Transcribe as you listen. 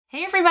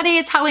Hey everybody,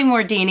 it's Holly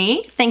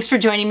Mordini. Thanks for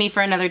joining me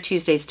for another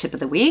Tuesday's Tip of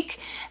the Week.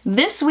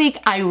 This week,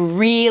 I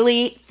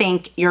really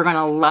think you're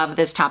gonna love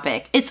this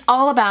topic. It's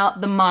all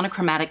about the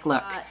monochromatic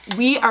look.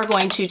 We are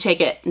going to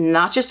take it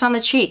not just on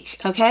the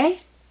cheek, okay?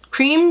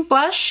 Cream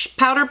blush,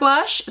 powder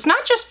blush, it's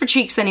not just for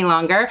cheeks any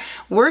longer.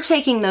 We're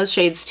taking those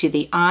shades to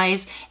the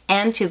eyes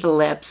and to the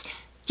lips.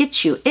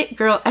 Get you it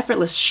girl,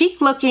 effortless,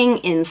 chic looking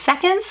in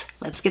seconds.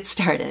 Let's get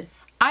started.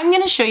 I'm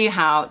gonna show you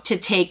how to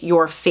take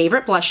your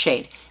favorite blush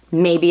shade.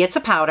 Maybe it's a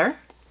powder,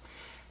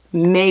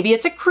 maybe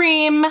it's a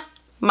cream,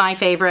 my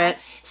favorite.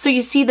 So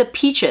you see the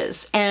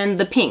peaches and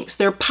the pinks,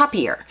 they're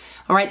poppier,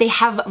 all right? They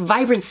have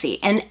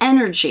vibrancy and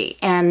energy,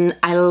 and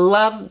I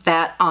love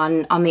that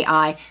on the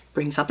eye.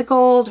 Brings out the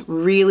gold,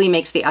 really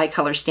makes the eye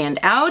color stand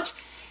out.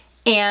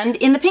 And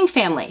in the pink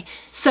family.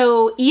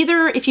 So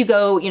either if you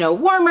go,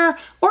 warmer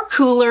or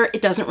cooler,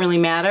 it doesn't really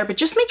matter, but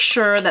just make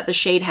sure that the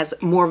shade has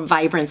more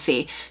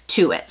vibrancy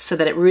to it so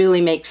that it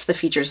really makes the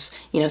features,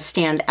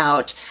 stand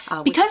out.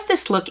 Because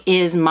this look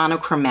is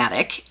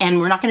monochromatic and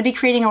we're not gonna be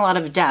creating a lot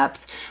of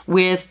depth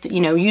with,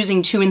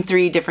 using 2 and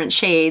 3 different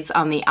shades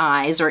on the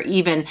eyes or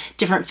even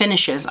different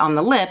finishes on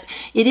the lip,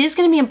 it is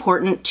gonna be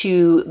important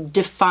to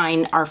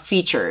define our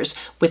features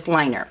with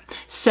liner.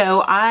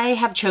 So I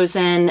have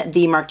chosen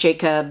the Marc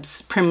Jacobs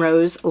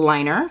Primrose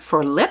liner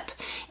for lip,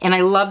 and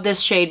I love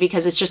this shade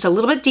because it's just a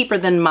little bit deeper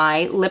than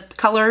my lip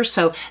color,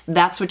 so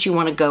that's what you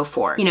want to go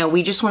for.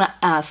 We just want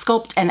to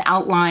sculpt and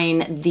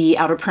outline the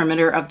outer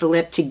perimeter of the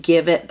lip to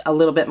give it a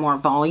little bit more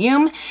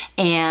volume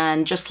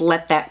and just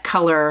let that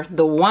color,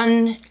 the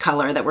one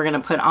color that we're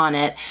going to put on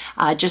it,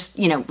 just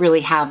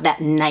really have that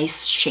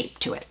nice shape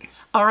to it.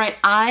 All right,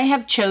 I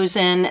have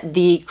chosen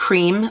the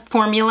cream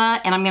formula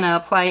and I'm gonna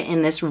apply it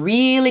in this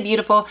really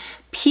beautiful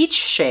peach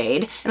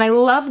shade. And I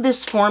love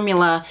this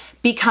formula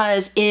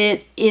because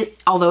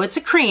although it's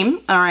a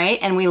cream, all right,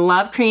 and we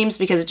love creams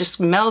because it just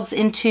melds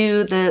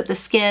into the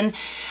skin,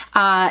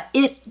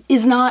 it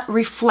is not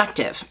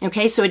reflective,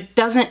 okay? So it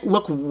doesn't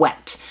look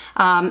wet.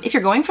 If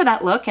you're going for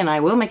that look, and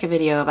I will make a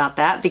video about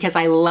that because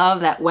I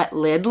love that wet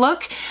lid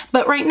look,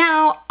 but right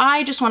now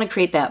I just want to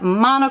create that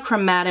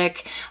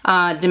monochromatic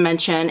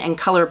dimension and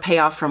color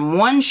payoff from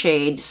one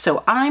shade,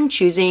 so I'm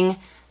choosing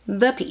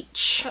the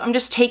peach. I'm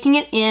just taking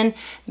it in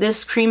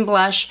this cream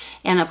blush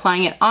and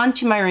applying it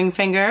onto my ring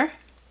finger,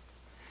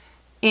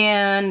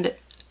 and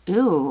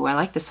ooh, I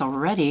like this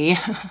already.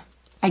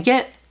 I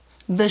get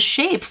the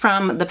shape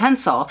from the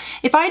pencil.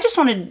 If I just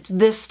wanted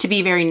this to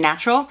be very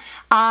natural,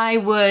 I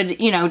would,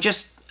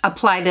 just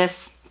apply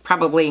this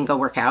probably and go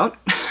work out,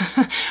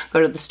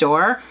 go to the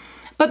store.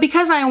 But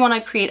because I want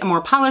to create a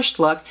more polished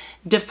look,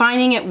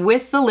 defining it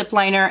with the lip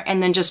liner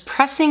and then just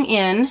pressing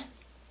in,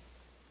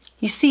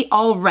 you see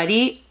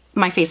already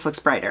my face looks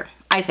brighter.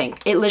 I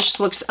think it just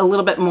looks a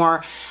little bit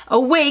more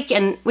awake,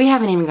 and we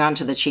haven't even gone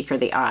to the cheek or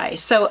the eye.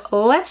 So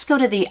let's go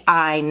to the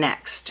eye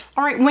next.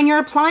 All right, when you're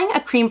applying a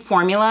cream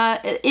formula,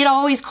 it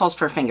always calls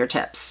for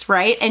fingertips,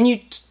 right? And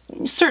you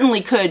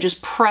certainly could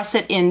just press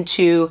it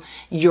into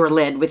your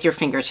lid with your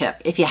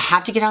fingertip. If you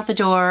have to get out the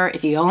door,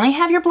 if you only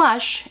have your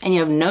blush and you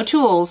have no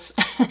tools,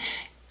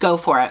 go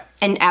for it.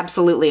 And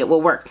absolutely it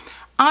will work.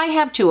 I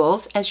have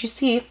tools, as you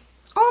see,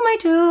 all my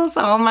tools,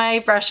 all my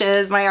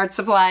brushes, my art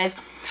supplies.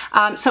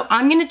 So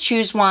I'm gonna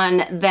choose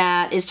one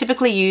that is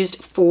typically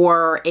used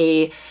for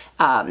a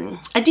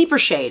deeper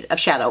shade of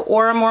shadow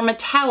or a more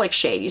metallic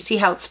shade. You see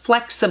how it's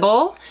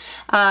flexible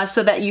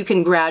so that you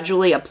can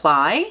gradually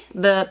apply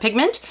the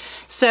pigment.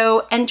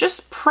 So, and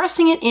just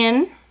pressing it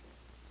in,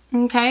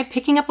 okay,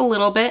 picking up a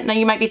little bit. Now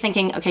you might be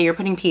thinking, okay, you're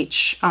putting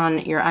peach on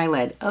your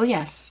eyelid. Oh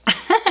yes,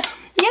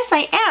 yes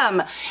I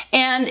am,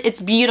 and it's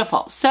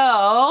beautiful.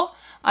 So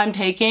I'm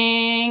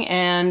taking,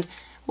 and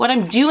what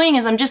I'm doing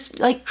is I'm just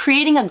like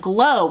creating a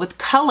glow with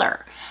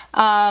color.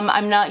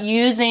 I'm not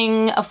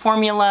using a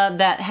formula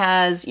that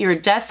has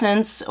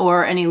iridescence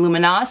or any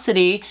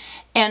luminosity,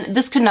 and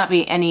this could not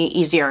be any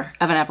easier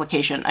of an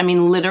application. I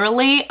mean,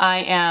 literally,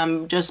 I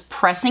am just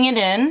pressing it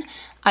in.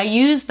 I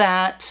use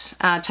that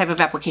type of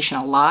application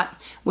a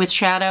lot with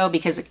shadow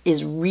because it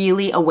is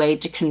really a way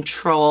to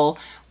control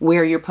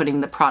where you're putting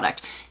the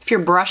product. If you're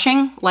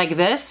brushing like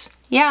this,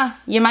 yeah,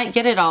 you might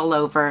get it all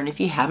over. And if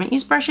you haven't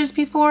used brushes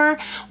before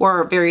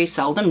or very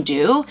seldom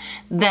do,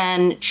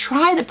 then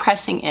try the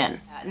pressing in.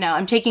 Now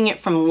I'm taking it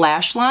from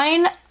lash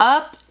line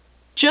up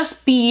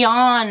just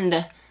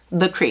beyond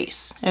the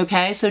crease,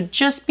 okay? So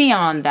just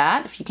beyond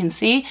that, if you can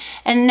see.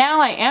 And now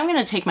I am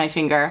gonna take my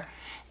finger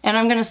and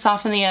I'm gonna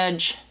soften the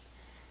edge.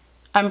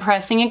 I'm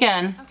pressing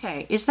again.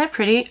 Okay, is that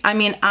pretty? I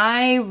mean,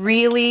 I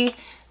really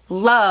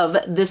love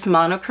this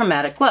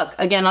monochromatic look.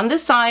 Again, on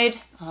this side,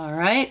 all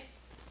right.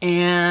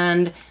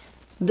 And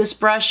this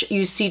brush,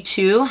 you see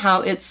too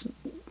how it's,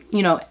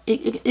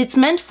 it's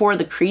meant for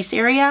the crease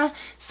area.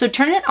 So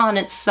turn it on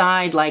its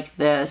side like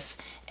this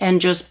and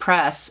just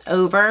press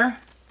over,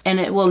 and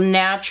it will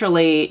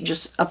naturally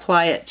just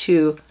apply it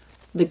to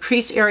the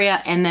crease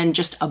area and then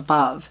just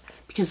above,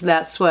 because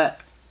that's what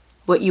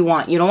you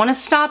want. You don't want to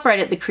stop right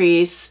at the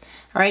crease.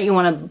 All right, you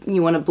want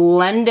to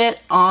blend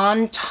it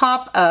on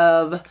top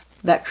of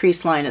that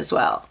crease line as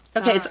well.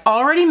 Okay, it's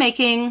already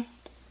making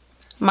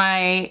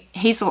my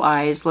hazel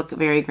eyes look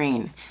very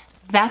green.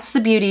 That's the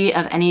beauty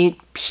of any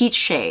peach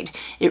shade.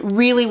 It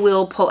really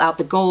will pull out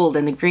the gold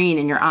and the green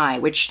in your eye,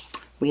 which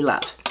we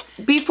love.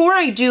 Before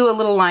I do a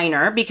little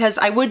liner, because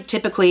I would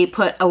typically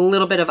put a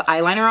little bit of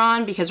eyeliner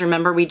on, because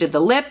remember we did the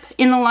lip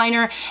in the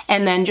liner,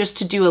 and then just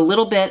to do a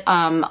little bit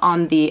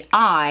on the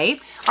eye.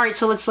 All right,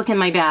 so let's look in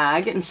my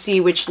bag and see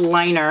which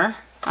liner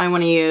I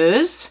want to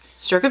use.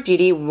 Stroke of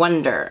Beauty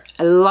Wonder.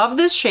 I love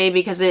this shade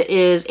because it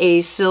is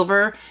a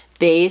silver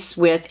base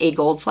with a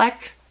gold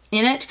fleck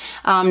in it.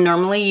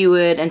 Normally you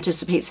would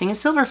anticipate seeing a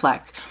silver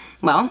fleck.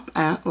 Well,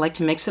 I like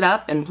to mix it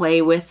up and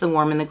play with the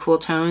warm and the cool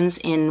tones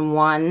in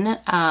one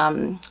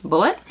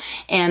bullet,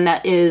 and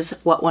that is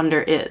what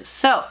Wonder is.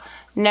 So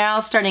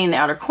now starting in the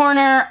outer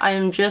corner,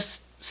 I'm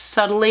just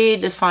subtly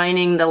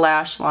defining the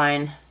lash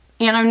line,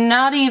 and I'm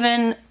not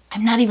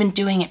even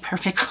doing it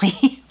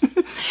perfectly.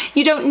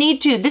 You don't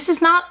need to. This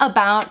is not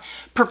about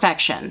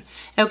perfection,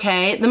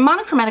 okay? The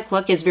monochromatic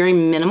look is very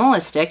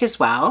minimalistic as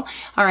well.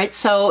 All right,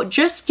 so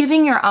just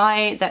giving your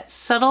eye that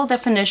subtle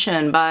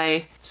definition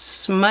by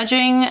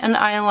smudging an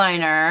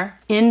eyeliner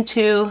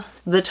into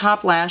the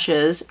top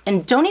lashes,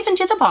 and don't even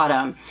do the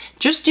bottom,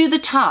 just do the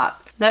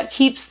top. That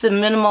keeps the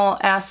minimal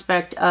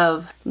aspect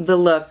of the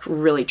look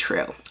really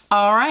true.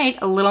 All right,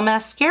 a little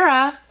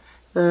mascara,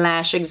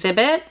 lash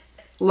exhibit,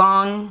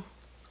 long,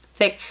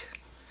 thick,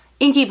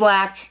 inky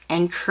black,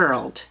 and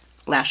curled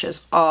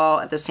lashes all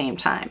at the same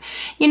time.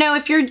 You know,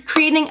 if you're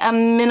creating a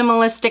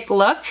minimalistic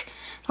look,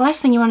 the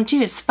last thing you want to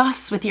do is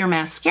fuss with your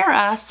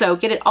mascara, so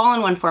get it all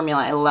in one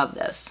formula. I love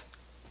this.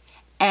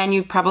 And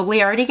you've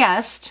probably already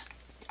guessed,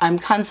 I'm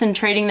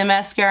concentrating the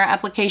mascara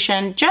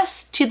application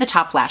just to the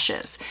top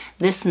lashes.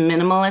 This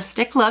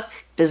minimalistic look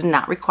does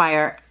not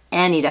require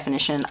any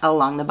definition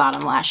along the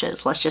bottom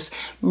lashes. Let's just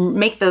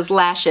make those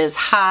lashes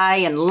high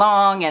and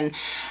long, and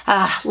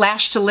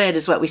lash to lid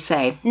is what we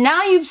say.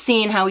 Now you've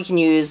seen how we can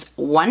use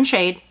one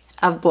shade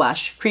of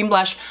blush, cream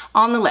blush,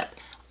 on the lip,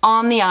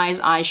 on the eyes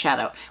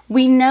eyeshadow.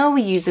 We know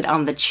we use it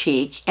on the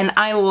cheek, and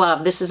I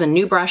love, this is a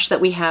new brush that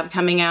we have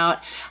coming out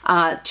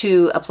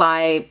to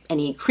apply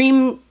any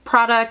cream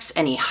products,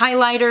 any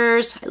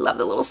highlighters. I love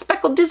the little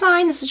speckled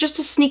design. This is just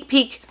a sneak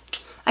peek.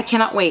 I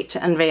cannot wait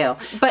to unveil.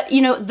 But you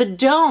know, the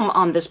dome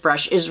on this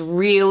brush is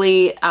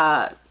really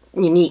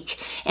unique,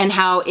 and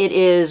how it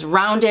is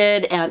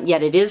rounded and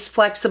yet it is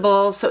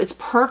flexible, so it's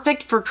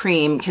perfect for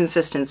cream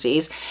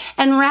consistencies.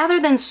 And rather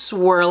than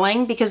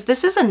swirling, because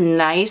this is a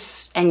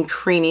nice and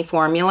creamy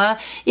formula,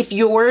 if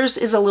yours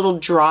is a little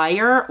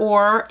drier,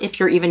 or if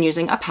you're even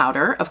using a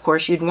powder, of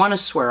course you'd want to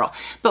swirl.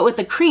 But with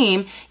the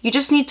cream, you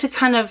just need to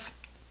kind of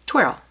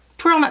twirl.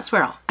 Twirl, not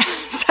swirl.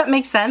 Does that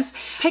make sense?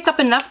 Pick up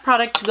enough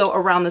product to go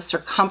around the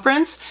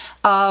circumference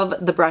of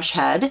the brush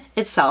head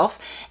itself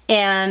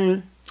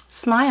and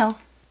smile.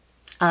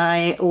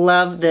 I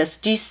love this.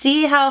 Do you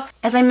see how,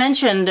 as I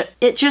mentioned,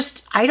 it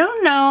just, I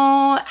don't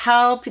know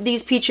how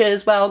these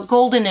peaches, well,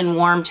 golden and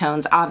warm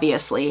tones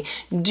obviously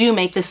do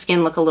make the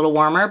skin look a little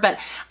warmer, but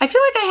I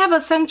feel like I have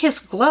a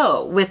sun-kissed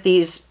glow with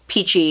these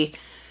peachy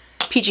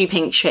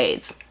pink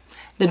shades.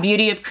 The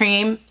beauty of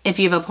cream, if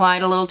you've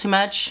applied a little too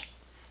much,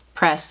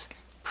 press.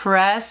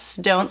 Press,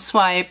 don't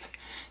swipe,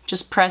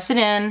 just press it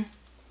in.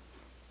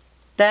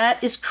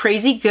 That is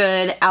crazy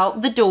good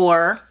out the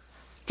door.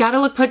 Gotta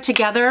look put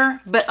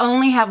together, but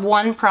only have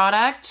one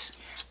product.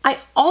 I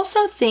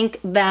also think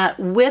that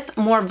with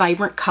more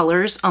vibrant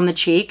colors on the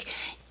cheek,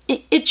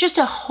 it's just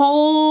a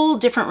whole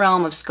different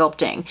realm of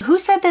sculpting. Who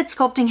said that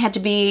sculpting had to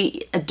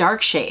be a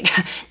dark shade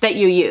that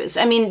you use?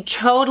 I mean,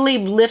 totally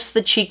lifts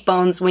the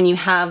cheekbones when you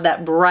have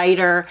that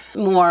brighter,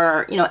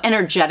 more, you know,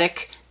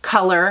 energetic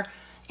color.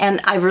 And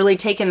I've really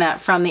taken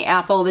that from the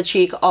apple of the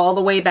cheek all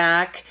the way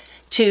back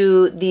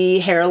to the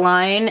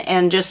hairline,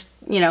 and just,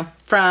 you know,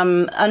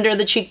 from under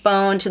the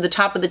cheekbone to the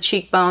top of the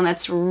cheekbone.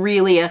 That's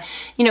really a,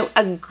 you know,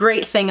 a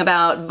great thing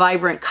about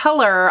vibrant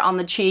color on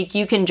the cheek.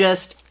 You can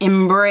just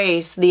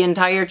embrace the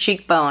entire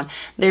cheekbone.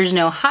 There's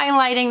no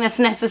highlighting that's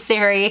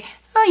necessary.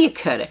 Oh, you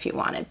could if you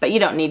wanted, but you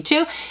don't need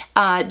to.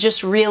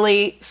 Just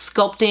really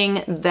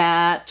sculpting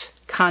that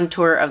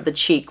contour of the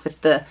cheek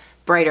with the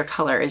brighter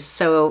color is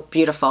so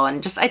beautiful,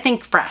 and just, I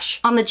think, fresh.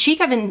 On the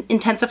cheek, I've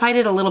intensified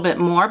it a little bit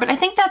more, but I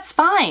think that's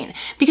fine,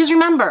 because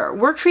remember,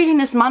 we're creating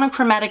this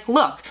monochromatic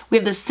look. We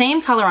have the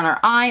same color on our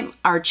eye,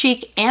 our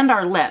cheek, and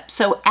our lip,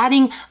 so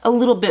adding a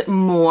little bit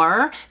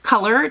more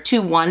color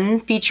to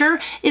one feature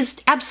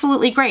is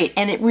absolutely great,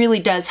 and it really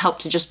does help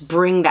to just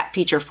bring that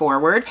feature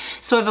forward.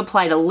 So I've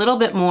applied a little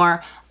bit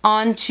more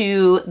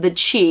onto the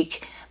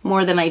cheek,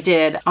 more than I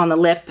did on the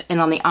lip and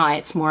on the eye.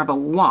 It's more of a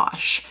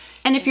wash.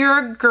 And if you're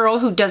a girl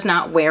who does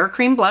not wear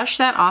cream blush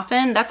that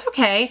often, that's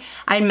okay.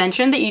 I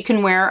mentioned that you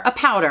can wear a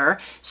powder,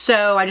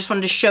 so I just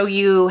wanted to show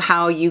you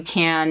how you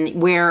can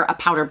wear a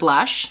powder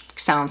blush,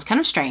 Sounds kind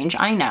of strange,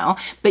 I know,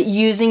 but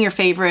using your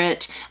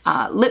favorite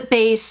lip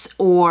base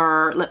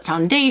or lip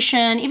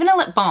foundation, even a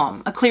lip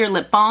balm, a clear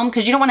lip balm,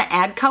 because you don't want to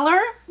add color,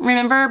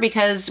 remember,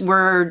 because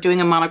we're doing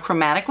a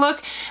monochromatic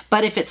look.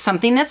 But if it's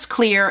something that's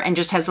clear and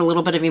just has a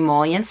little bit of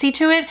emolliency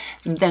to it,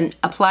 then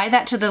apply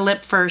that to the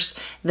lip first,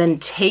 then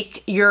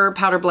take your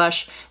powder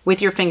blush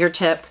with your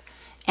fingertip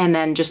and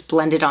then just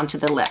blend it onto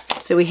the lip.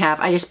 So we have,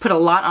 I just put a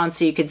lot on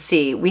so you could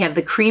see. We have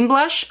the cream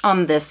blush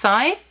on this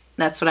side.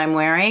 That's what I'm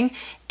wearing.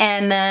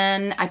 And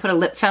then I put a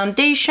lip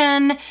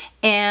foundation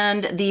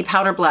and the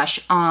powder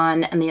blush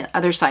on the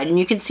other side. And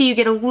you can see you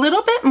get a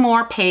little bit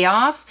more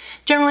payoff,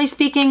 generally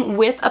speaking,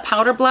 with a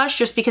powder blush,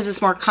 just because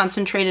it's more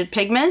concentrated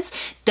pigments,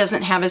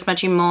 doesn't have as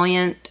much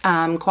emollient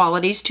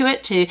qualities to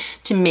it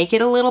to make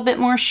it a little bit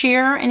more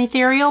sheer and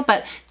ethereal,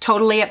 but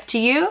totally up to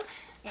you.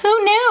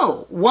 Who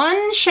knew?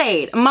 One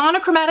shade,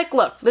 monochromatic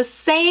look, the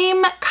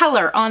same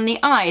color on the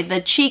eye, the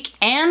cheek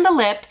and the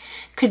lip,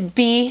 could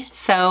be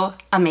so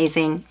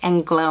amazing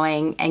and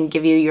glowing and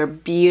give you your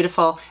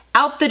beautiful,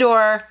 out the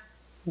door,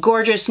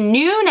 gorgeous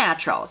new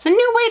natural. It's a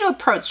new way to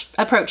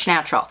approach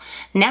natural.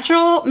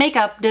 Natural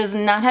makeup does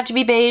not have to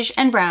be beige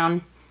and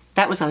brown.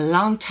 That was a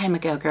long time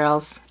ago,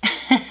 girls.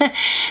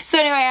 So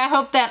anyway, I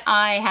hope that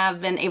I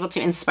have been able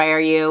to inspire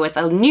you with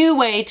a new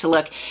way to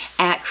look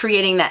at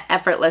creating that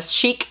effortless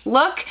chic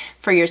look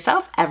for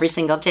yourself every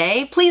single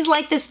day. Please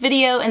like this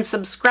video and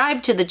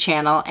subscribe to the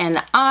channel,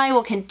 and I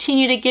will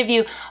continue to give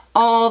you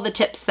all the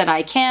tips that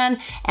I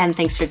can. And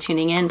thanks for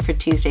tuning in for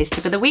Tuesday's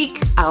Tip of the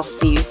Week. I'll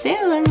see you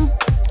soon.